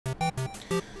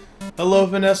Hello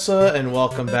Vanessa, and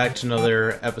welcome back to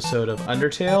another episode of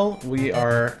Undertale. We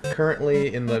are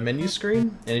currently in the menu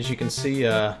screen, and as you can see,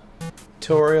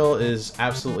 tutorial is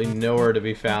absolutely nowhere to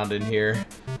be found in here.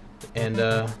 And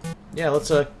yeah,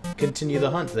 let's continue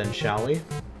the hunt then, shall we?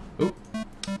 Oop,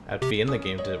 I have to be in the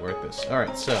game to work this.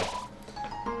 Alright, so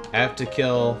I have to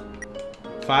kill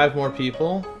 5 more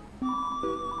people.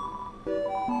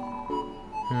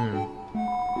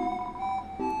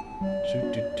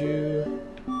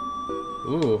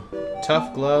 Ooh,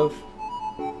 tough glove.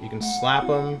 You can slap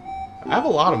them. I have a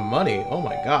lot of money. Oh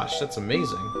my gosh, that's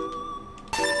amazing.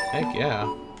 Heck yeah.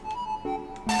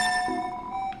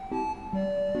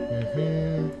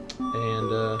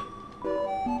 And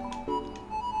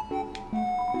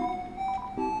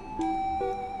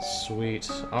sweet.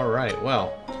 Alright,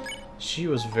 well, she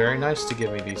was very nice to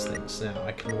give me these things. Now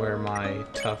I can wear my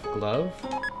tough glove.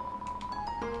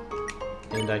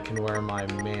 And I can wear my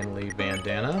manly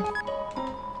bandana.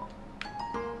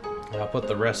 I'll put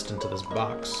the rest into this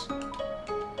box.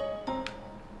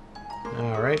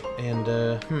 Alright, and,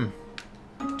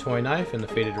 toy knife and the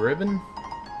faded ribbon.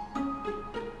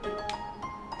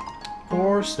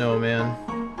 Poor snowman.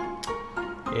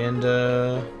 And,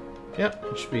 yep,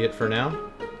 that should be it for now.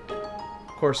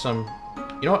 Of course, you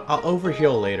know what, I'll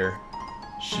overheal later.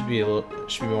 Should be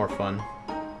more fun.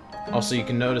 Also, you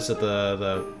can notice that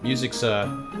the music's,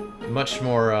 much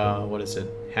more, what is it?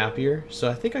 Happier, so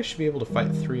I think I should be able to fight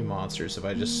 3 monsters if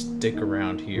I just stick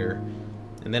around here,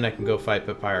 and then I can go fight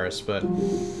Papyrus. But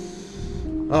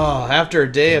oh, after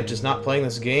a day of just not playing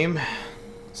this game,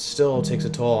 still takes a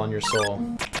toll on your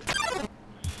soul.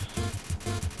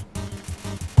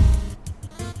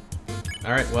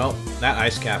 Alright, well, that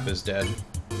ice cap is dead.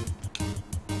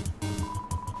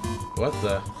 What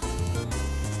the?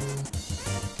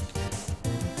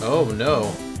 Oh no.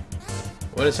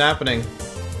 What is happening?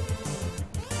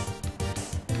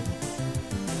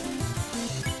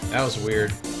 That was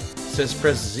weird. It says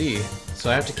press Z, so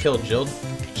I have to kill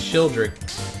Childrick.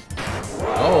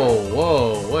 Oh,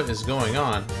 whoa, what is going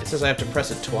on? It says I have to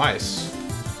press it twice.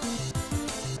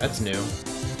 That's new.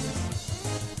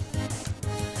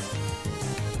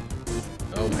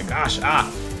 Oh my gosh, ah!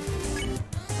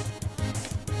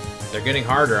 They're getting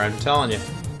harder, I'm telling you.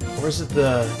 Where's it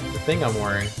the thing I'm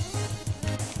wearing?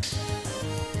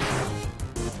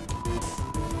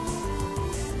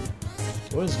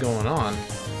 What is going on?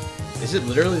 Is it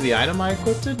literally the item I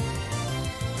equipped?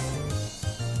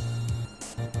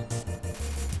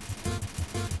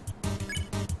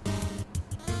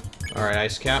 Alright,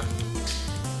 ice cap.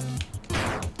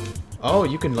 Oh,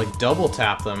 you can like double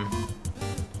tap them.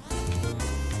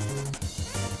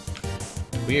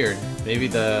 Weird. Maybe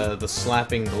the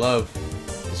slapping glove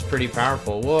is pretty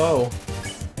powerful. Whoa.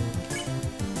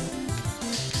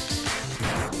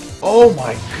 Oh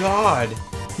my god!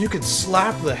 You can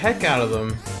slap the heck out of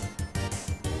them.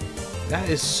 That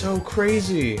is so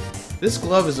crazy. This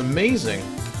glove is amazing.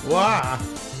 Wow.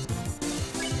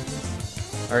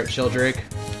 Alright, Sheldrake.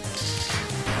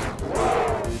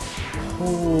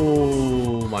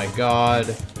 Oh my god.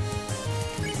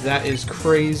 That is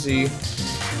crazy.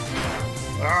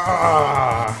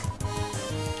 Ah.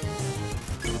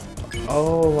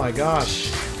 Oh my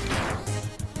gosh.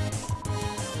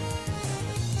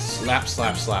 Slap,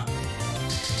 slap, slap.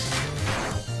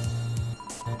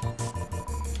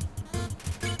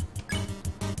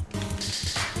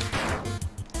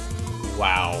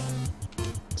 Wow.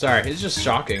 Sorry, it's just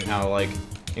shocking how, like,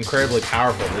 incredibly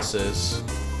powerful this is.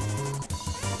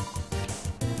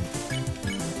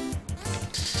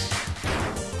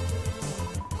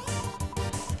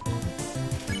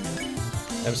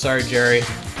 I'm sorry, Jerry,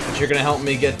 but you're gonna help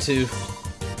me get to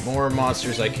more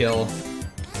monsters I kill.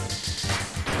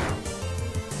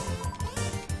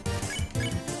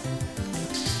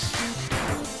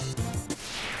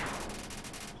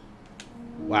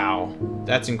 Wow,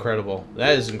 that's incredible.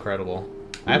 That is incredible.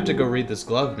 I have to go read this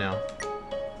glove now.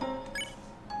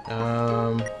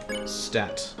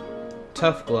 Stat.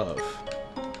 Tough glove.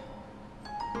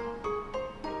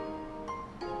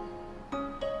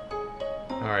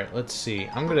 Alright, let's see.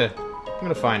 I'm gonna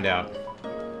find out.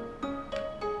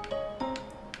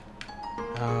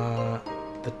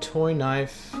 The toy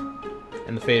knife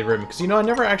and the faded ribbon. Because, you know, I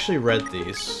never actually read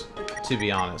these, to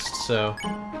be honest, so...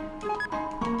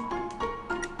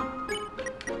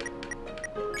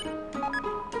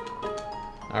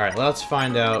 Alright, let's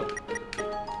find out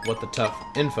what the tough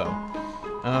info.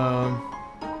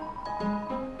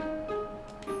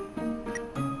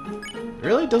 It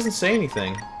really doesn't say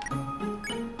anything.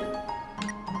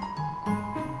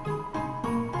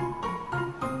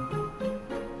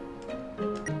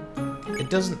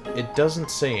 doesn't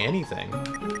say anything.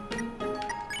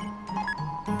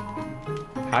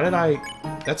 How did I...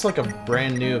 That's like a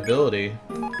brand new ability.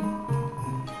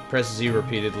 Press Z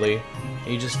repeatedly,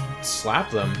 and you just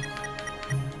slap them.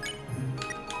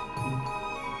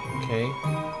 Okay.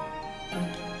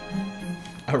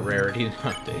 A rarity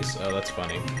nowadays. Oh, that's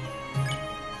funny.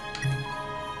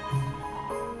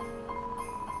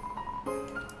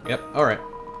 Yep, alright.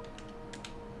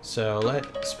 So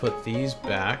let's put these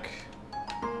back.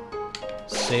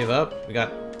 Save up. We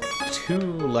got 2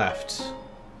 left.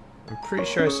 I'm pretty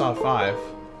sure I saw 5.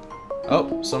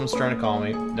 Oh, someone's trying to call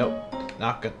me. Nope,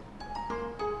 not good.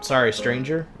 Sorry,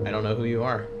 stranger. I don't know who you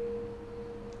are.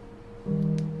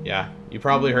 Yeah, you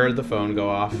probably heard the phone go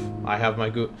off. I have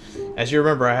my As you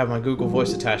remember, I have my Google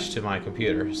Voice attached to my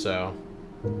computer, so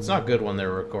it's not good when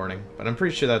they're recording. But I'm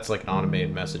pretty sure that's like an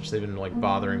automated message. They've been like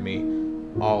bothering me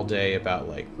all day about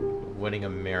like winning a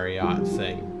Marriott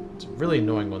thing. It's really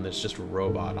annoying when there's just a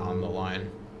robot on the line.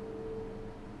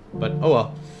 But oh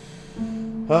well.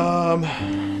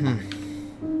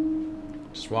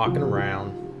 Just walking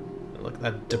around. Look at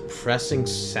that depressing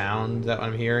sound that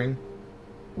I'm hearing.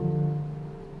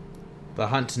 The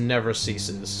hunt never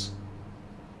ceases.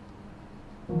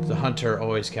 The hunter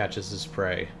always catches his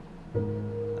prey.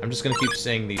 I'm just gonna keep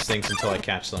saying these things until I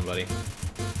catch somebody.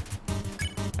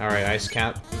 Alright, ice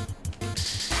cap.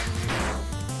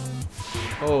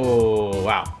 Oh,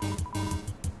 wow.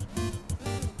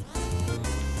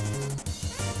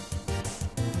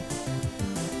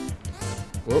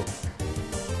 Whoop.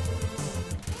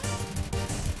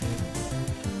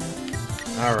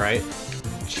 Alright.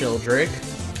 Chill, Drake.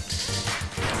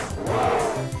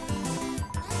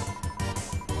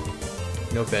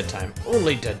 No bedtime.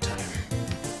 Only dead time.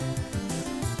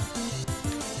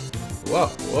 Whoa,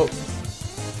 whoa.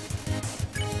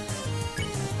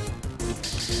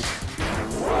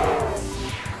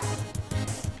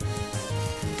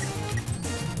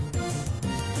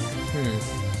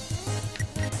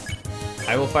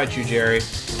 I will fight you, Jerry.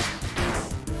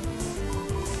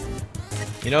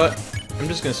 You know what? I'm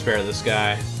just gonna spare this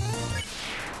guy.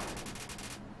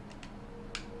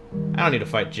 I don't need to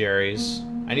fight Jerry's.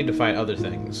 I need to fight other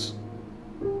things.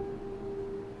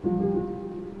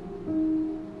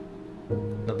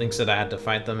 Nothing said I had to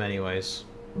fight them anyways.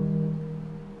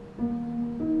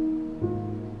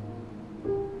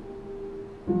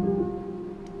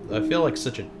 I feel like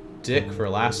such a dick for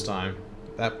last time.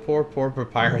 That poor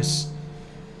Papyrus.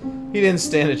 He didn't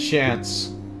stand a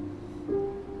chance.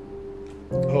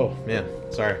 Oh, man.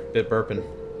 Sorry. Bit burping.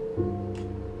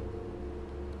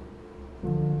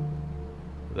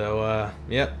 Though,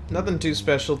 yep. Nothing too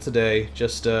special today.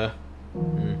 Just, you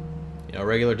know,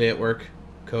 regular day at work.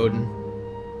 Coding.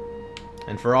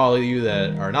 And for all of you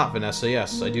that are not Vanessa,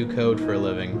 yes, I do code for a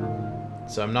living.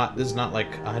 So I'm not, this is not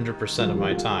like 100% of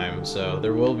my time, so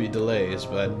there will be delays,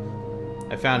 but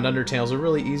I found Undertale's a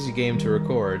really easy game to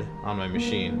record on my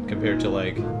machine, compared to,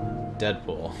 like,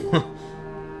 Deadpool.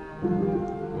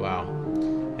 Wow.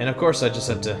 And of course I just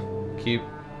have to keep...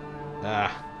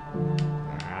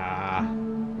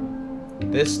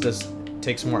 This just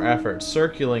takes more effort.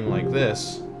 Circling like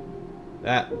this,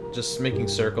 just making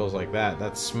circles like that,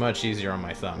 that's much easier on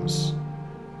my thumbs.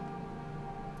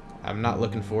 I'm not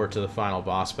looking forward to the final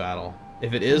boss battle.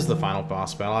 If it is the final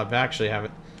boss battle, I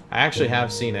actually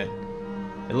have seen it.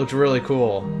 It looked really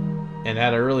cool, and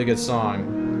had a really good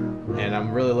song, and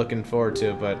I'm really looking forward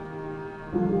to it, but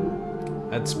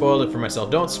I'd spoiled it for myself.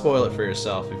 Don't spoil it for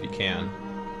yourself if you can.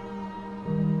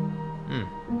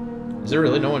 Is there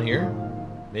really no one here?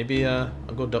 Maybe, I'll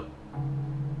go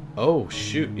oh,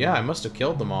 shoot. Yeah, I must have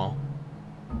killed them all.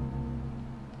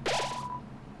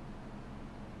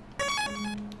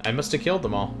 I must have killed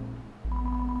them all.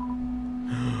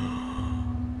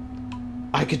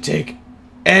 I could take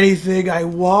anything I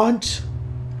want?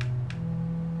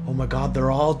 Oh my god,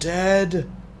 they're all dead.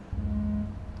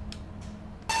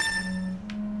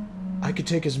 I could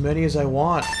take as many as I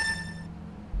want.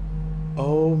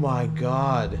 Oh my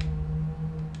god.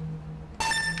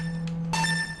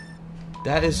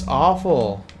 That is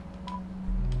awful.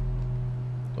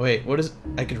 Wait, what is...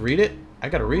 I could read it? I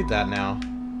gotta read that now.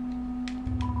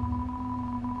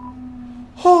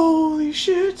 Holy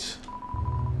shit!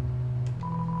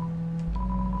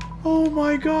 Oh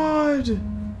my god!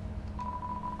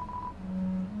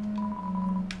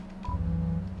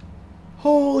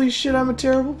 Holy shit, I'm a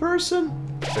terrible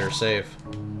person! They're safe.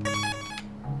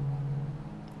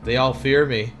 They all fear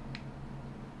me.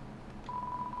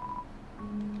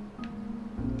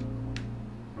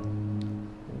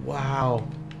 Wow.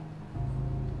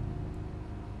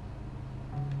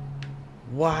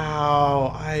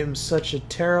 Wow, I am such a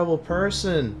terrible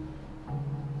person.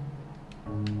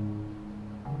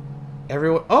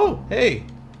 Everyone... Oh, hey!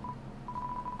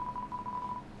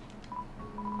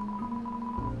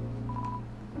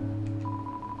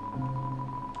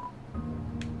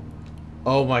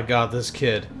 Oh my god, this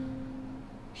kid.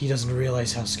 He doesn't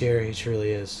realize how scary he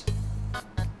truly is.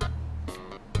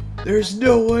 There's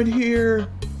no one here!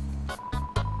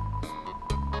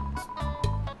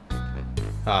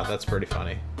 Ah, that's pretty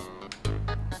funny.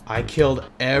 I killed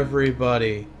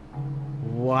everybody.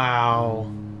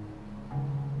 Wow.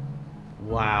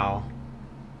 Wow.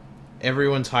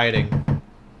 Everyone's hiding.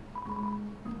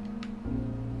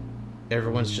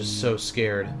 Everyone's just so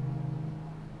scared.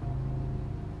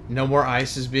 No more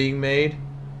ice is being made?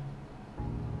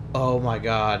 Oh my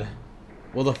god.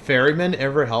 Will the ferryman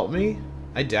ever help me?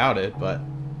 I doubt it, but...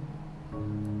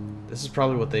 this is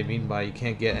probably what they mean by you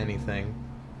can't get anything.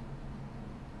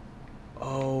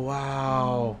 Oh,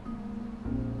 wow.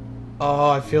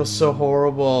 Oh, I feel so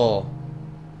horrible.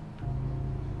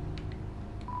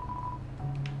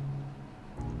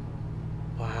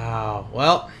 Wow.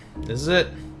 Well, this is it.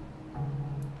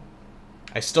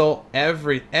 I stole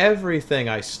everything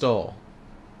I stole.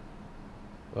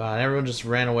 Wow, and everyone just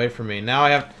ran away from me. Now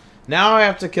I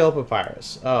have to kill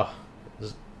Papyrus. Oh,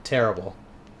 this is terrible.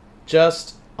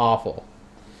 Just awful.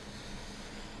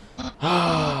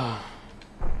 Ah.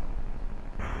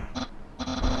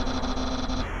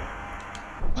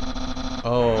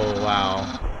 Oh,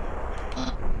 wow.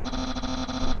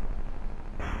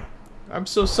 I'm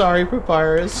so sorry,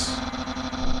 Papyrus.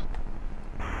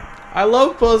 I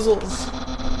love puzzles.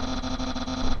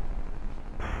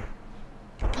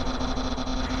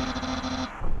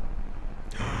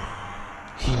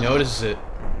 He noticed it.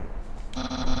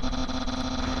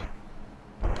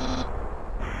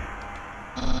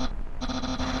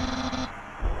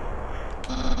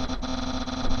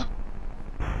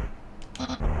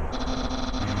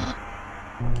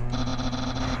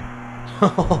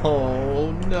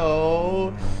 Oh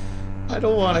no, I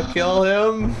don't want to kill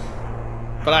him,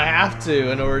 but I have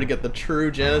to in order to get the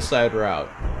true genocide route.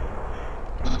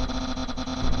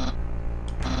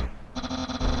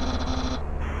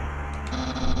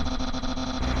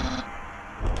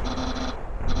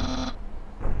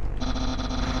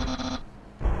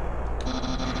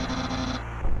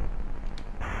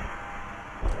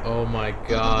 Oh my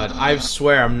god, I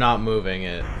swear I'm not moving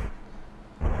it.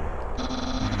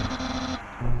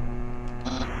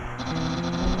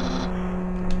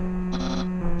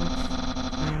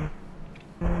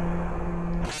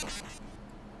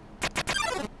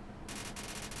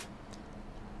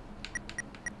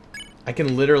 I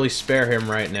can literally spare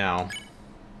him right now.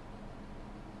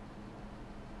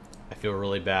 I feel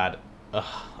really bad. Ugh.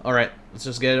 Alright, let's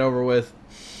just get it over with.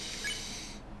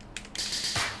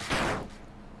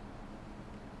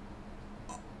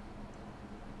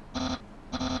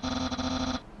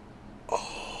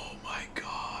 Oh my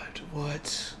god,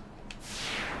 what?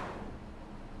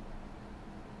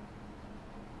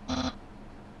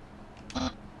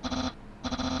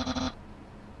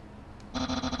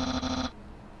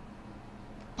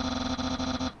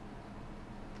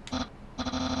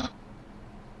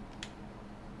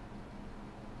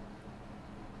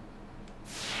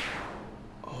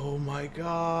 Oh my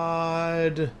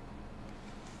god.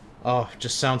 Oh, it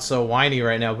just sounds so whiny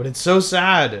right now, but it's so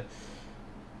sad.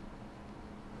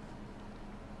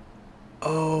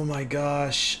 Oh my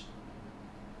gosh.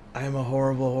 I am a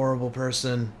horrible, horrible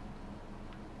person.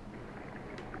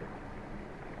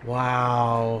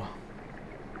 Wow.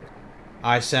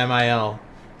 I, Samael,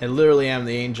 I literally am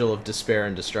the angel of despair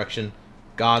and destruction.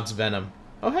 God's venom.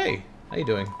 Oh hey, how you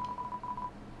doing?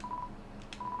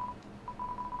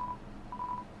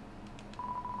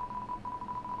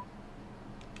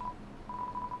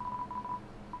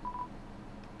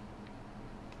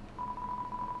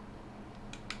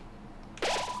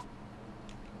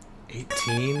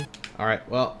 Alright,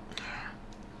 well,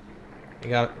 I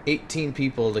got 18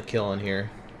 people to kill in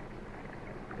here.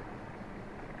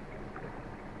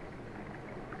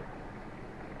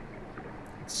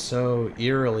 It's so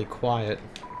eerily quiet.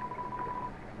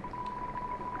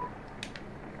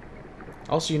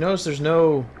 Also, you notice there's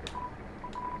no...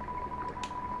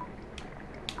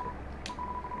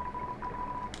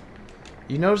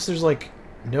 You notice there's, like,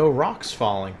 no rocks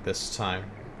falling this time.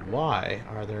 Why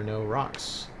are there no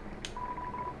rocks?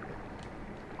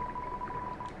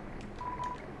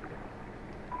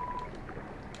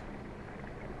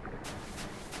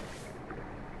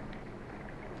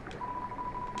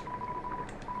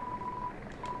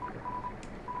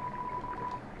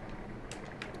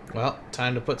 Well,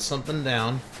 time to put something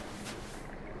down.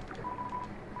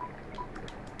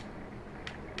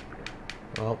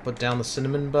 Well, put down the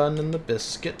cinnamon bun and the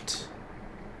biscuit.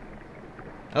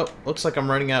 Oh, looks like I'm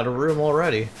running out of room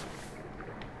already.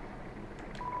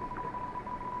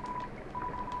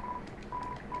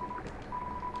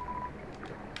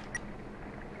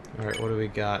 Alright, what do we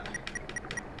got?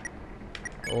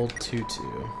 Old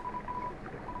Tutu.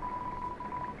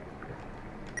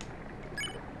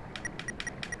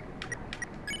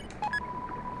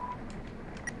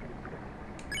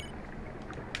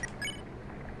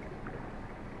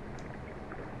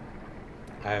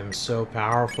 I am so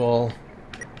powerful.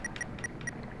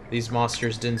 These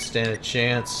monsters didn't stand a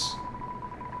chance.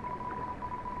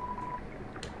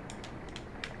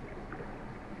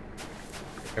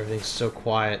 Everything's so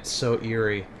quiet, so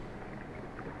eerie.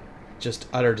 Just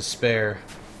utter despair.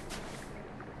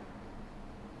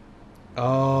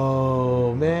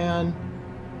 Oh, man.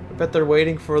 I bet they're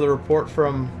waiting for the report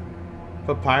from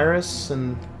Papyrus,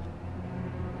 and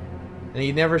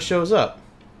he never shows up.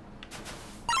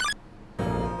 I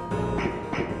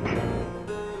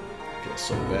feel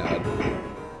so bad.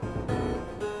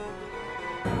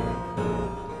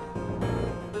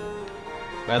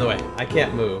 By the way, I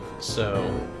can't move, so...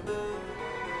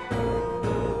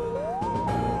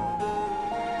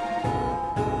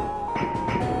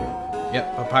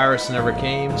 Yep, Papyrus never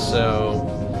came, so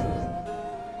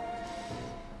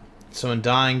in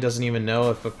dying doesn't even know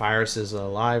if Papyrus is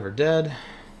alive or dead.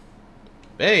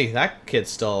 Hey, that kid's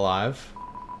still alive.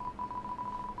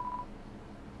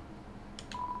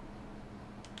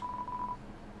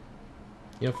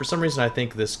 You know, for some reason I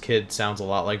think this kid sounds a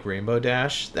lot like Rainbow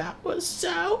Dash. That was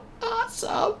so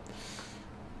awesome!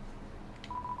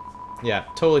 Yeah,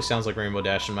 totally sounds like Rainbow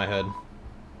Dash in my head.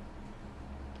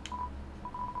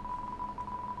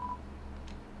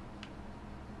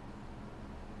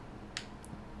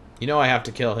 You know I have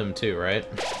to kill him too, right?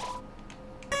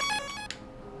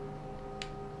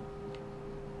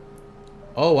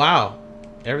 Oh wow,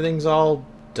 everything's all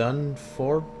done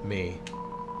for me.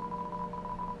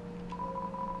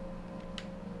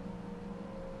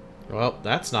 Well,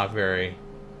 that's not very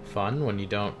fun when you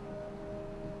don't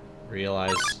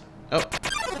realize... Oh!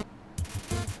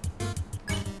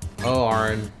 Oh,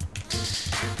 Aaron.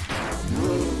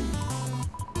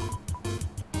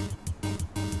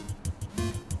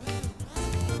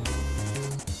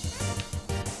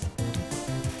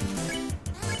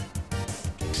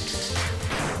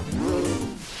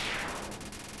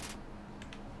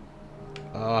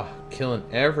 Killing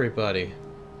everybody.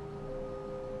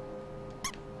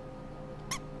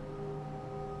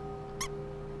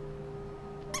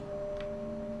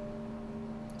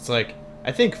 It's like,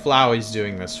 I think Flowey's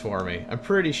doing this for me. I'm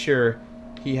pretty sure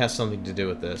he has something to do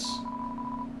with this.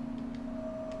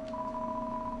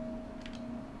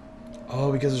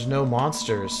 Oh, because there's no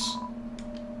monsters.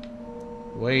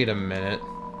 Wait a minute.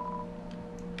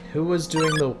 Who was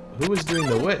doing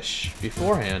the wish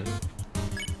beforehand?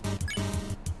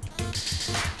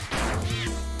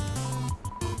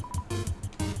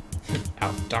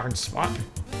 Out darn spot.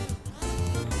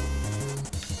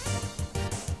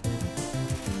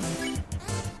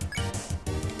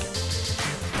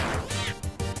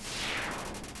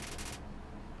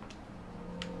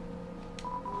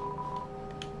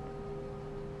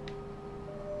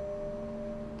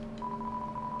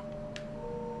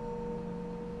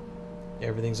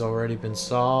 Everything's already been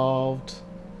solved.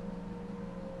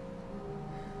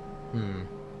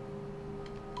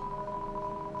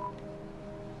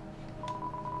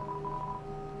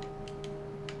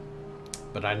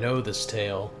 But I know this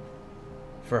tale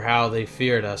for how they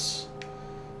feared us.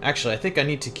 Actually, I think I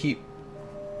need to keep...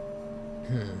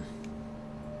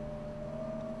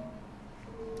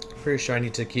 Pretty sure I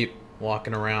need to keep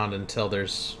walking around until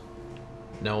there's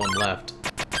no one left.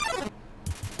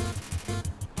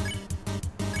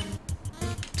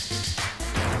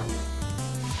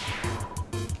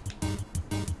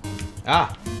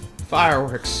 Ah!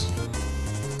 Fireworks!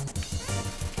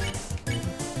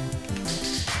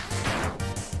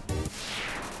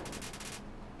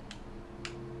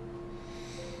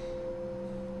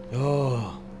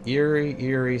 Oh, eerie,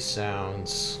 eerie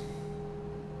sounds.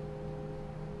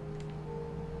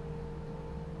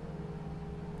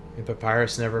 And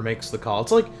Papyrus never makes the call.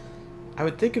 It's like, I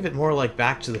would think of it more like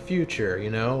Back to the Future, you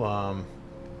know?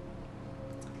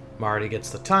 Marty gets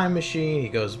the time machine, he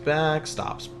goes back,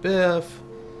 stops Biff,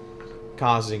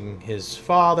 causing his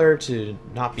father to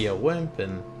not be a wimp,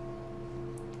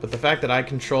 but the fact that I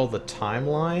control the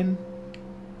timeline,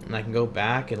 and I can go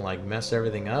back and, like, mess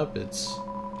everything up, it's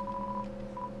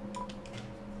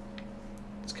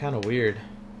kind of weird.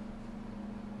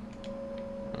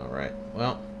 Alright,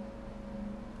 well.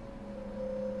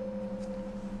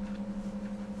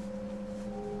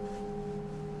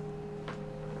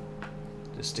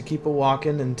 Just to keep it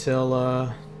walking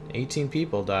until 18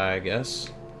 people die, I guess.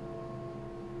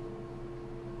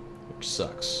 Which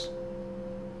sucks.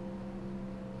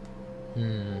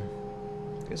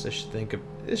 Guess I should think of...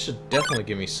 This should definitely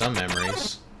give me some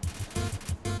memories.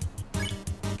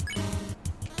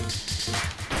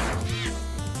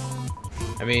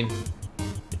 I mean,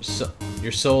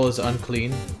 your soul is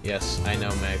unclean. Yes, I know,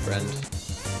 my friend.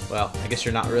 Well, I guess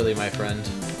you're not really my friend.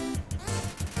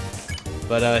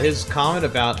 But his comment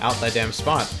about Out Thy Damn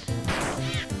Spot,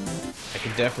 I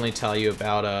can definitely tell you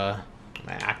about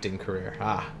my acting career.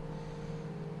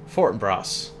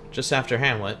 Fortinbras, just after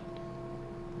Hamlet,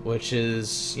 which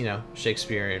is, you know,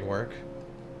 Shakespearean work.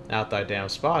 Out Thy Damn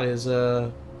Spot is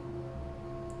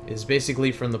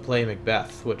basically from the play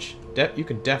Macbeth, which you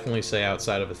can definitely say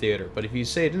outside of a theater. But if you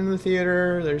say it in the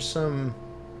theater, there's some,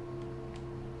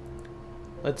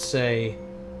 let's say,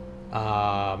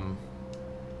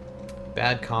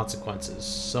 bad consequences.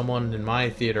 Someone in my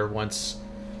theater once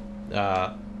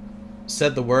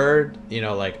said the word, you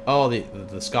know, like, oh,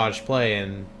 the Scottish play,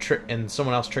 and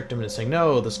someone else tricked him into saying,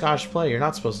 no, the Scottish play, you're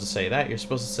not supposed to say that, you're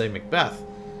supposed to say Macbeth.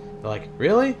 They're like,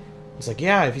 really? It's like,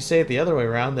 yeah, if you say it the other way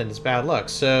around, then it's bad luck.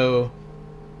 So,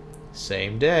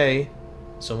 same day,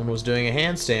 someone was doing a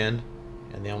handstand,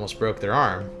 and they almost broke their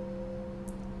arm.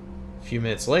 A few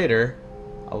minutes later,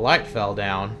 a light fell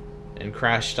down and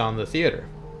crashed on the theater.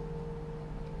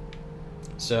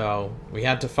 So, we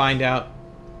had to find out.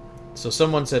 So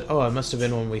someone said, oh, it must have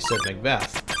been when we said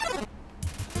Macbeth.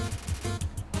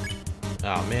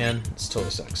 Oh man, this totally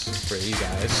sucks for you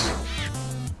guys.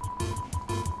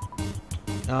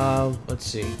 Let's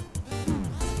see.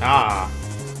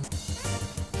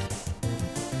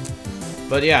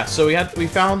 But yeah, so we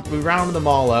rounded them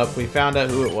all up, we found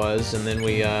out who it was, and then no,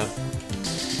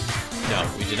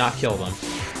 we did not kill them.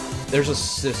 There's a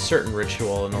certain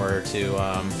ritual in order to,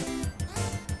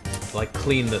 like,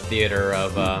 clean the theater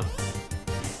of,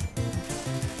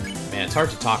 man, it's hard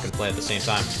to talk and play at the same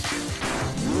time.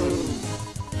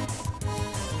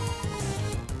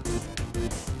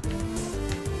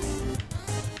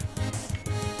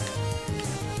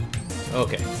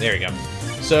 Okay, there you go.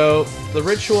 So, the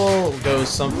ritual goes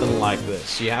something like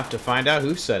this. You have to find out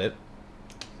who said it.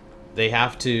 You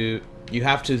have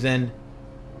to then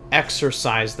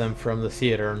exorcise them from the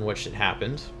theater in which it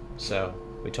happened. So,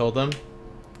 we told them,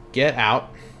 get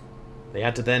out. They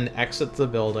had to then exit the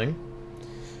building.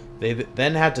 They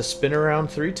then had to spin around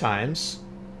 3 times,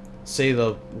 say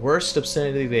the worst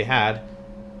obscenity they had,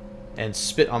 and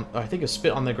spit on, I think it's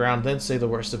spit on the ground, then say the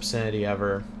worst obscenity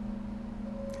ever.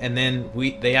 And then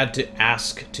they had to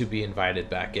ask to be invited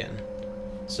back in.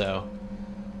 So,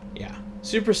 yeah.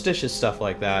 Superstitious stuff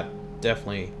like that,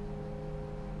 definitely.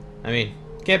 I mean,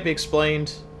 can't be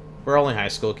explained. We're only high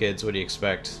school kids, what do you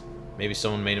expect? Maybe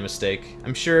someone made a mistake.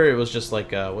 I'm sure it was just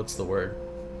like, what's the word?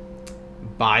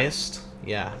 Biased?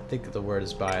 Yeah, I think the word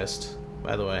is biased.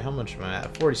 By the way, how much am I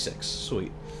at? 46.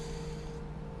 Sweet.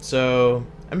 So,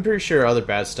 I'm pretty sure other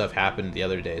bad stuff happened the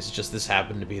other days. It's just this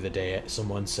happened to be the day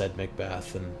someone said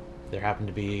Macbeth, and there happened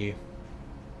to be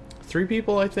 3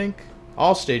 people, I think.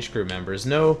 All stage crew members.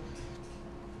 No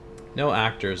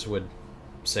actors would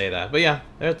say that. But yeah,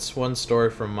 that's one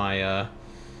story from my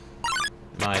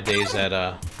my days at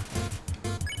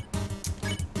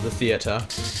the theater.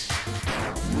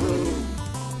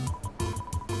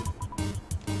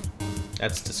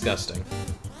 That's disgusting.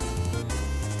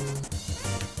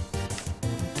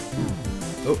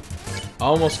 Oh,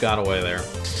 almost got away there.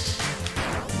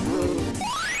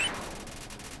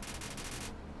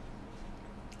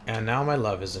 And now my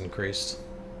love is increased.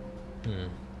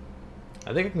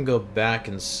 I think I can go back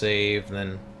and save, and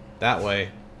then that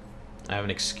way I have an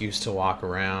excuse to walk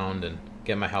around and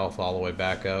get my health all the way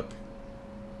back up.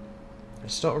 I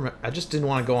just don't remember. I just didn't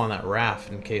want to go on that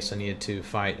raft in case I needed to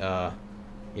fight,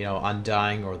 you know,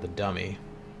 Undying or the Dummy.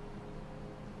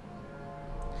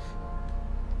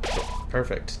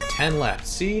 Perfect. 10 left.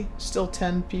 See? Still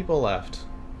 10 people left.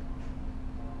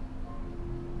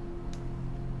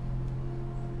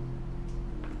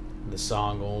 The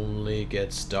song only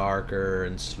gets darker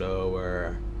and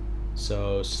slower.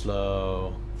 So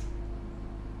slow.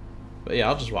 But yeah,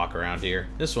 I'll just walk around here.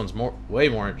 This one's way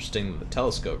more interesting than the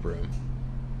telescope room.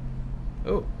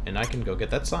 Oh, and I can go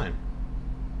get that sign.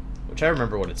 Which I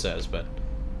remember what it says, but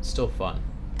it's still fun.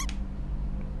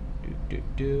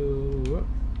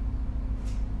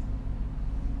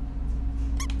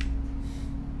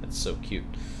 That's so cute.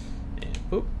 And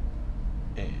whoop.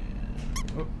 And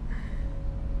whoop.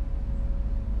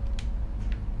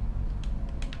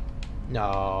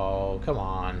 No, come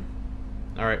on.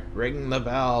 Alright, ring the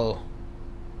bell.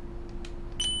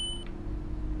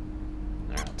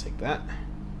 Alright, that.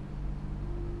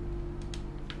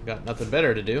 Got nothing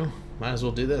better to do. Might as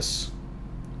well do this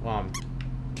while I'm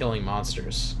killing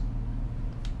monsters.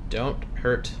 Don't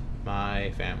hurt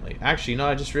my family. Actually, you know,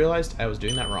 I just realized I was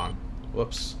doing that wrong.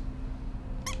 Whoops.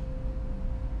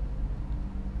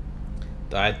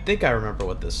 I think I remember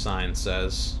what this sign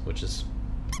says, which is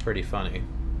pretty funny.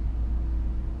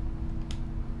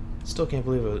 Still can't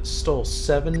believe it stole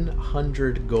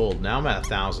 700 gold. Now I'm at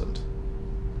 1,000.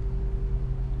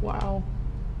 Wow.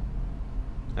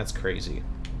 That's crazy.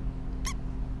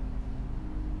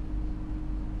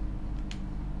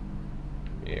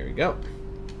 Here we go.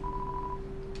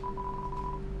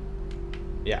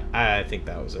 Yeah, I think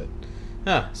that was it.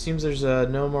 Huh, seems there's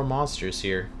no more monsters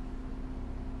here.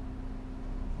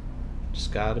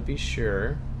 Just gotta be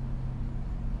sure.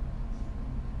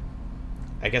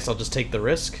 I guess I'll just take the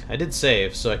risk. I did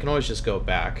save, so I can always just go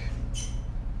back.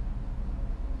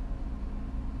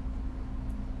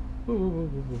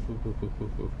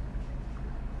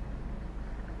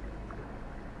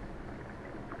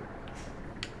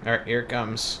 Alright, here it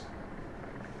comes.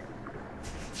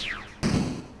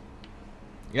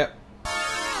 Yep.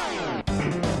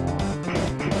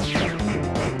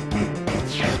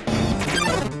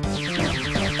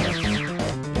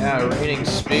 Yeah, raining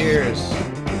spears.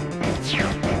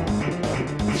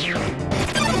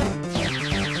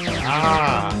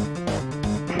 Ah!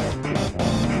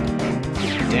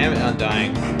 Damn it,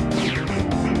 Undying.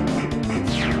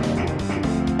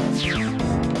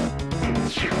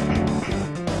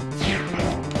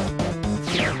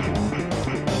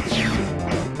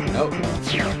 Nope.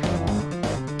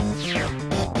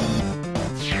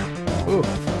 Ooh.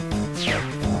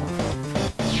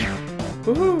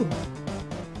 Woohoo!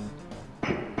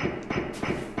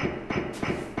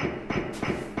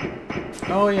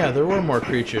 Oh yeah, there were more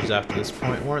creatures after this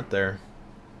point, weren't there?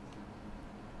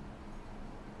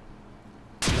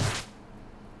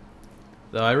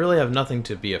 Though I really have nothing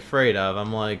to be afraid of.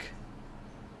 I'm like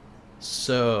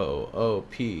so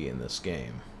OP in this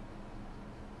game.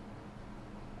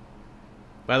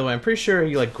 By the way, I'm pretty sure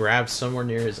he like grabs somewhere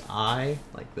near his eye,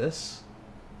 like this.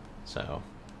 So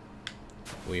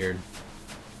weird.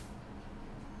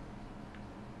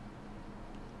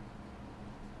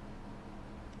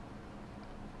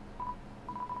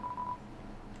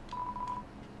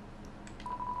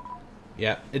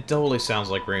 Yeah, it totally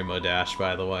sounds like Rainbow Dash,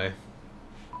 by the way.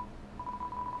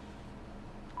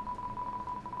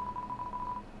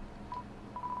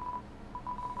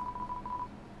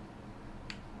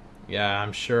 Yeah,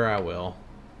 I'm sure I will.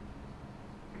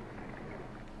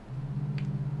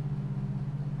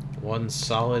 One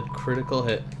solid critical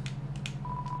hit.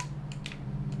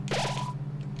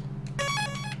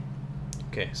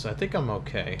 Okay, so I think I'm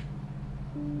okay.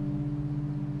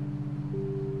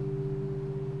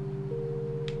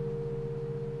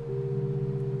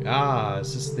 Ah,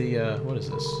 is this the, what is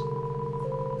this?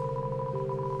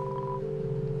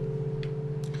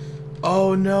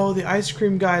 Oh no, the ice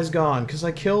cream guy's gone, because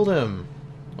I killed him.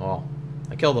 Well,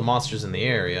 I killed the monsters in the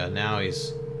area, now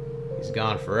he's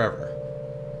gone forever.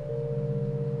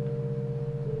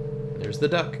 There's the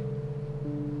duck.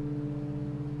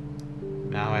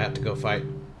 Now I have to go fight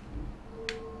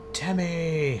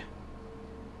Temmie!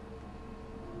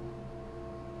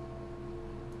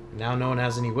 Now no one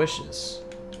has any wishes.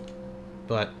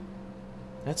 But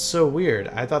that's so weird.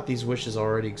 I thought these wishes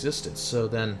already existed. So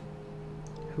then,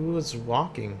 who was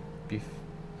walking?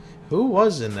 Who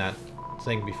was in that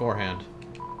thing beforehand?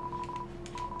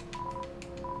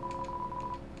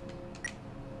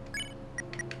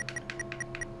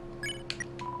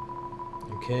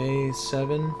 Okay,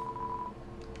 7.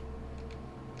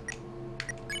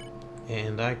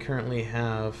 And I currently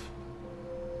have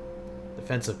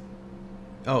defensive.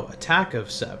 Oh, attack of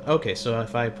 7. Okay, so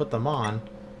if I put them on,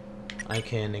 I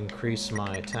can increase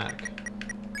my attack.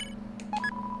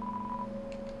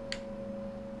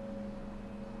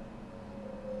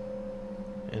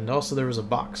 And also there was a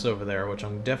box over there, which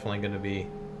I'm definitely going to be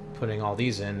putting all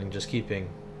these in and just keeping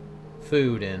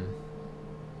food in.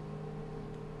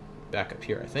 Back up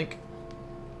here, I think.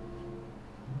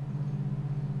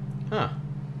 Huh.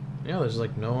 Yeah, there's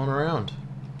like no one around.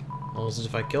 Almost as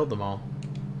if I killed them all.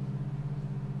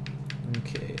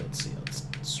 Okay, let's see.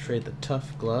 Let's trade the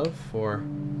tough glove for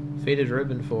faded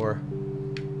ribbon for.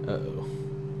 Uh-oh.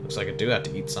 Looks like I do have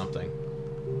to eat something.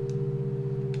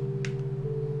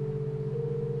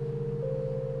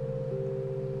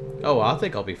 Oh, well, I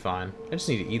think I'll be fine. I just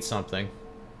need to eat something.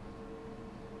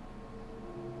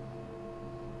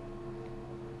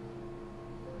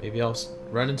 Maybe I'll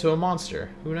run into a monster.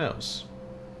 Who knows?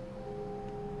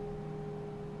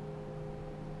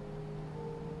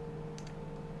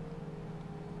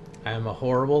 I am a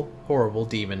horrible, horrible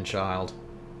demon child.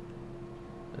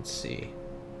 Let's see.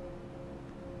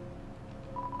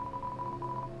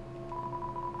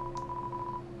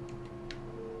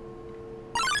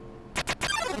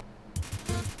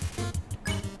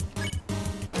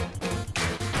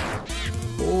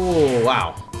 Oh,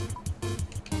 wow.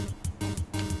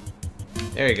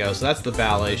 There you go, so that's the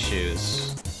ballet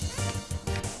shoes.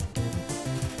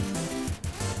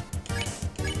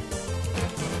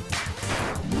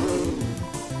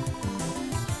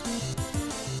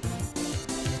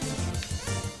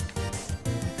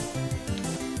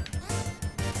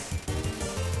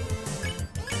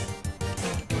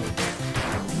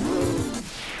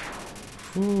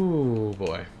 Ooh,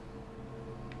 boy.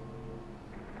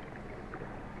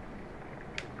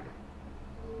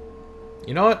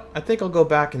 You know what? I think I'll go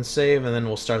back and save, and then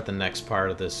we'll start the next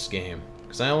part of this game.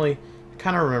 Because I only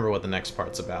kind of remember what the next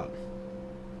part's about.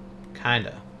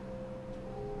 Kinda.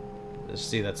 Just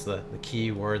see, that's the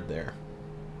key word there.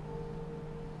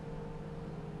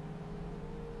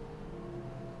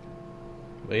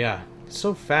 But yeah, it's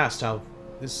so fast how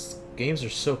these games are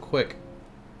so quick.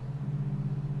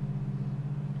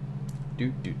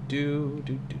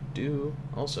 Do.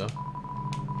 Also.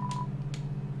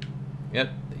 Yep,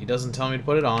 he doesn't tell me to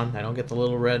put it on. I don't get the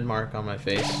little red mark on my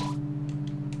face.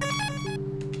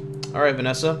 Alright,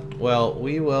 Vanessa. Well,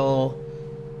 we will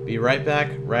be right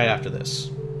back right after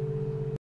this.